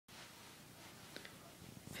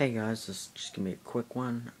Hey guys, this is just gonna be a quick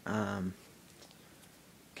one.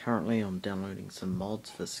 Currently I'm downloading some mods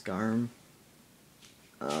for Skyrim.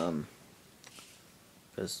 Because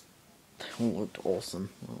they all looked awesome.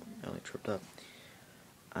 Well, I only tripped up.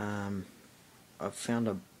 I've found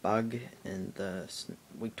a bug in the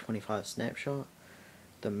week 25 snapshot.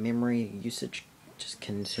 The memory usage just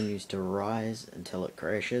continues to rise until it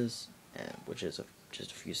crashes, which is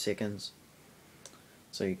just a few seconds.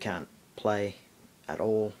 So you can't play at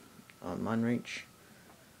all on MindReach.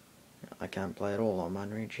 I can't play at all on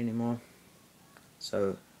MindReach anymore.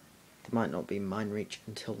 So there might not be MindReach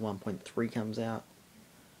until 1.3 comes out,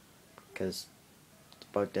 because it's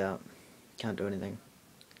bugged out, can't do anything.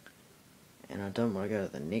 And I don't want to go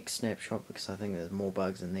to the next snapshot because I think there's more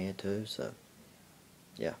bugs in there too, so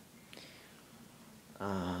yeah.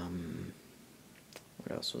 What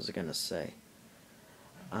else was I going to say?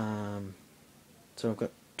 So I've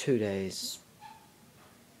got 2 days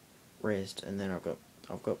rest, and then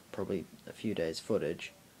I've got probably a few days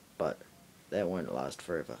footage, but that won't last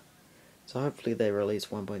forever. So hopefully they release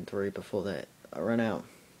 1.3 before that I run out,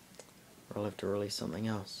 or I'll have to release something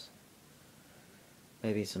else.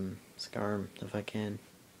 Maybe some Skyrim if I can.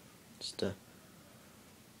 Just to,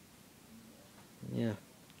 yeah,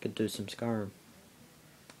 could do some Skyrim.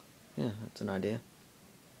 Yeah, that's an idea.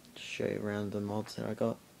 Just show you around the mods that I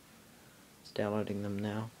got. Just downloading them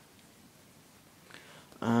now.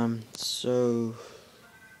 So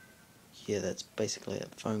yeah, that's basically it.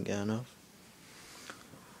 Phone going off.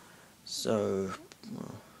 So,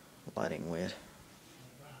 well, lighting weird.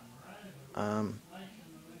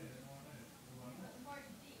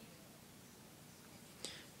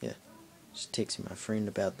 Yeah, just texting my friend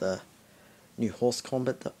about the new horse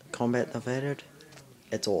combat they've added.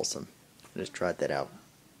 It's awesome. I just tried that out.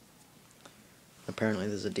 Apparently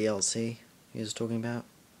there's a DLC he was talking about.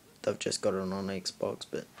 They've just got it on Xbox,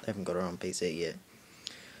 but they haven't got it on PC yet.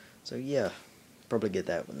 So yeah, probably get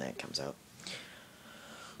that when that comes out.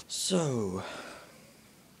 So,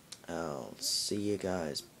 I'll see you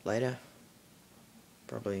guys later.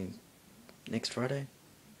 Probably next Friday.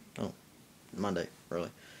 Oh, Monday,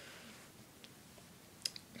 really.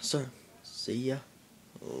 So, see ya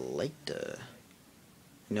later.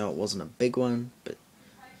 You know, it wasn't a big one, but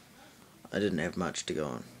I didn't have much to go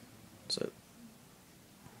on. So,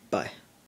 bye.